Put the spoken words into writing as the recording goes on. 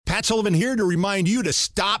Matt Sullivan here to remind you to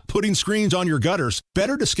stop putting screens on your gutters.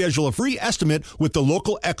 Better to schedule a free estimate with the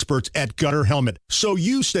local experts at Gutter Helmet so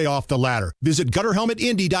you stay off the ladder. Visit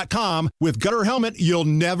GutterHelmetIndy.com. With Gutter Helmet, you'll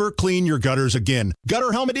never clean your gutters again.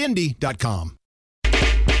 GutterHelmetIndy.com.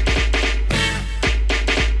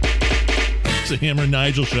 It's the Hammer and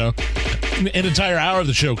Nigel show. An entire hour of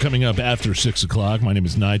the show coming up after 6 o'clock. My name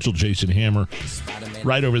is Nigel Jason Hammer.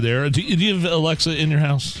 Right over there. Do you have Alexa in your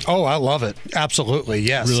house? Oh, I love it. Absolutely,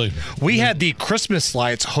 yes. Really? We had the Christmas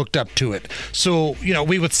lights hooked up to it. So,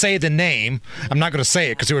 we would say the name. I'm not going to say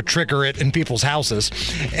it because it would trigger it in people's houses.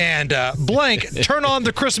 And blank, turn on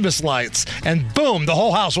the Christmas lights. And boom, the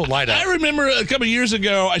whole house would light up. I remember a couple of years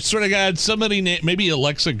ago, I sort of got somebody, maybe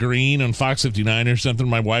Alexa Green on Fox 59 or something.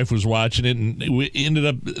 My wife was watching it, and we ended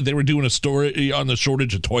up, they were doing a story on the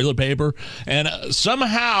shortage of toilet paper. And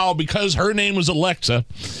somehow, because her name was Alexa,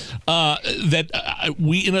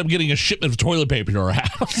 we ended up getting a shipment of toilet paper to our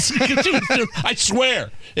house. I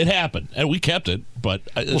swear it happened, and we kept it. But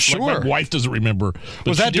sure. My wife doesn't remember.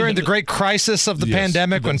 Was that during the great crisis of the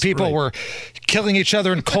pandemic when people were killing each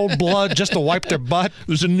other in cold blood just to wipe their butt?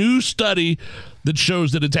 There's a new study that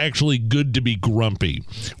shows that it's actually good to be grumpy,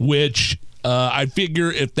 which I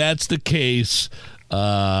figure if that's the case,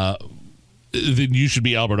 then you should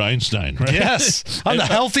be Albert Einstein, right? Yes. I'm the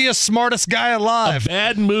healthiest, smartest guy alive. A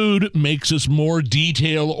bad mood makes us more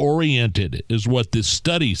detail-oriented, is what this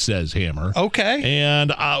study says, Hammer. Okay.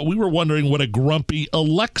 And we were wondering what a grumpy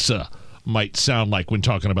Alexa might sound like when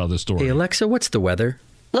talking about this story. Hey, Alexa, what's the weather?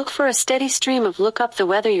 Look for a steady stream of look up the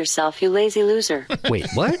weather yourself, you lazy loser. Wait,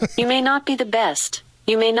 what? You may not be the best.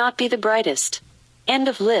 You may not be the brightest. End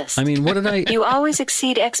of list. I mean, what did I... You always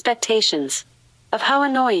exceed expectations of how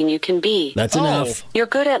annoying you can be. That's enough. You're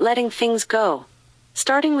good at letting things go,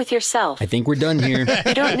 starting with yourself. I think we're done here.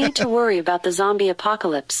 You don't need to worry about the zombie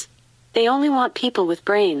apocalypse. They only want people with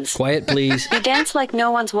brains. Quiet, please. You dance like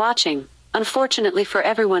no one's watching, unfortunately for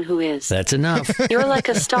everyone who is. That's enough. You're like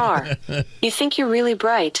a star. You think you're really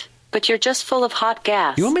bright, but you're just full of hot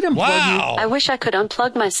gas. You want me to unplug Wow. I wish I could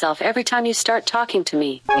unplug myself every time you start talking to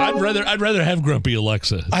me. I'd rather have grumpy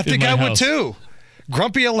Alexa. I think I would house. too.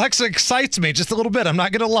 Grumpy Alexa excites me just a little bit. I'm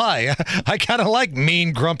not going to lie. I kind of like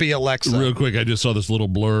mean, grumpy Alexa. Real quick, I just saw this little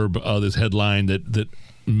blurb, this headline that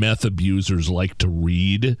meth abusers like to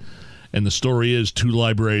read. And the story is 2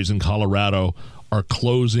 libraries in Colorado are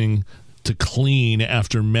closing to clean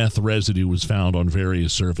after meth residue was found on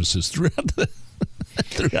various surfaces throughout the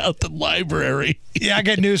library. Yeah, I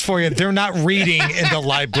got news for you. They're not reading in the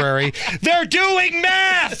library. They're doing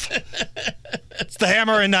math! It's the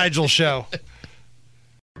Hammer and Nigel show.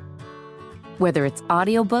 Whether it's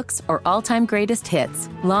audiobooks or all-time greatest hits,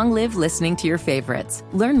 long live listening to your favorites.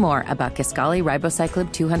 Learn more about Kisqali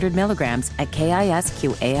Ribociclib 200 milligrams at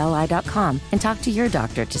KISQALI.com and talk to your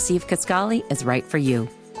doctor to see if Kisqali is right for you.